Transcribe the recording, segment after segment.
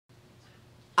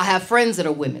I have friends that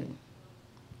are women.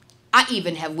 I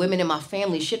even have women in my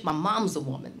family. Shit, my mom's a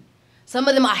woman. Some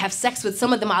of them I have sex with,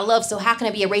 some of them I love, so how can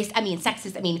I be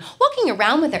sexist? Walking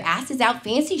around with their asses out,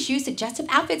 fancy shoes, suggestive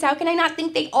outfits, how can I not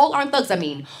think they all aren't thugs?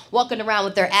 Walking around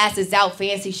with their asses out,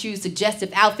 fancy shoes,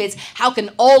 suggestive outfits, how can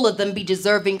all of them be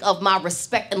deserving of my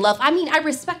respect and love? I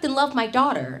respect and love my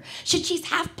daughter. Shit, she's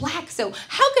half black, so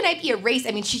how can I be a race?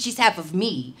 She's half of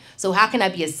me, so how can I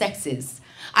be a sexist?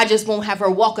 I just won't have her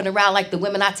walking around like the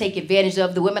women I take advantage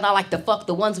of, the women I like to fuck,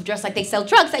 the ones who dress like they sell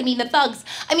drugs, the thugs.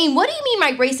 What do you mean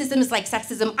my racism is like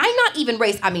sexism? I'm not even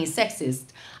sexist.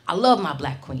 I love my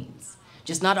black queens.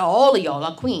 Just not all of y'all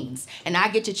are queens. And I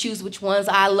get to choose which ones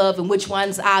I love and which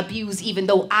ones I abuse, even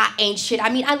though I ain't shit.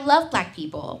 I love black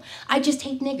people. I just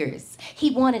hate niggers.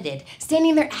 He wanted it.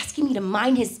 Standing there asking me to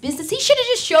mind his business. He should have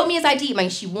just showed me his ID.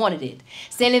 She wanted it.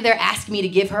 Standing there asking me to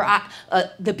give her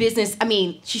the business.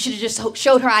 She should have just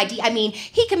showed her ID.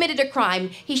 He committed a crime.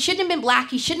 He shouldn't have been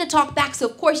black. He shouldn't have talked back. So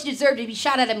of course she deserved to be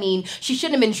shot at. She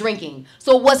shouldn't have been drinking.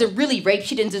 So it wasn't really rape.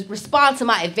 She didn't just respond to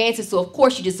my advances. So of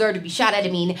course she deserved to be shot at.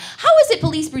 How is it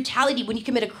police brutality when you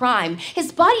commit a crime?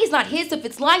 His body is not his if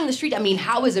it's lying in the street.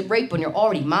 How is it rape when you're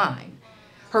already mine?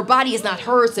 Her body is not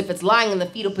hers if it's lying in the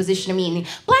fetal position.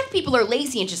 Black people are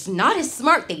lazy and just not as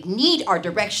smart. They need our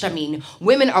direction.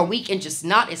 Women are weak and just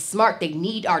not as smart. They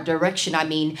need our direction.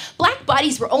 Black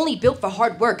bodies were only built for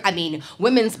hard work.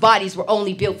 Women's bodies were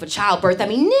only built for childbirth.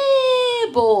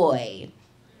 Nah, boy.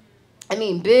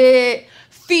 Big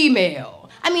female.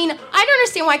 I don't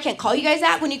understand why I can't call you guys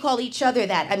that when you call each other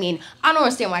that. I don't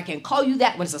understand why I can't call you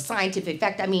that when it's a scientific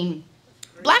fact.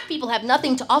 Black people have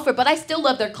nothing to offer, but I still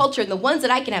love their culture. And the ones that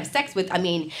I can have sex with,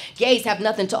 gays have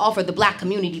nothing to offer the black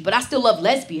community, but I still love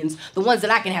lesbians, the ones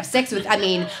that I can have sex with.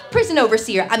 Prison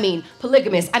overseer,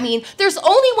 polygamous. There's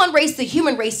only one race, the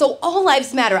human race, so all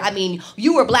lives matter.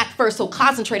 You were black first, so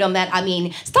concentrate on that.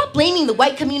 Stop blaming the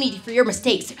white community for your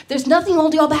mistakes. There's nothing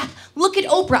holding y'all back. Look at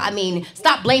Oprah.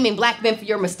 Stop blaming black men for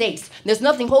your mistakes. There's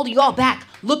nothing holding y'all back.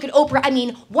 Look at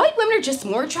Oprah. White women are just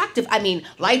more attractive.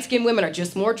 Light-skinned women are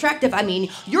just more attractive.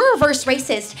 You're a reverse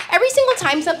racist. Every single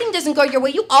time something doesn't go your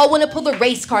way, you all want to pull the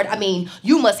race card.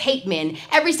 You must hate men.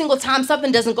 Every single time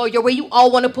something doesn't go your way, you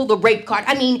all want to pull the rape card.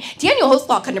 Daniel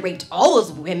Hostlaw couldn't have raped all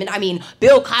those women.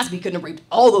 Bill Cosby couldn't have raped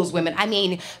all those women.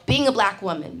 Being a black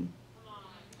woman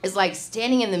is like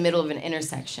standing in the middle of an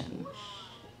intersection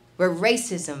where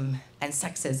racism and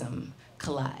sexism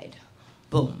collide.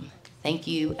 Boom. Thank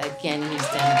you again,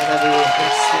 Houston. I love you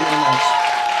extremely much.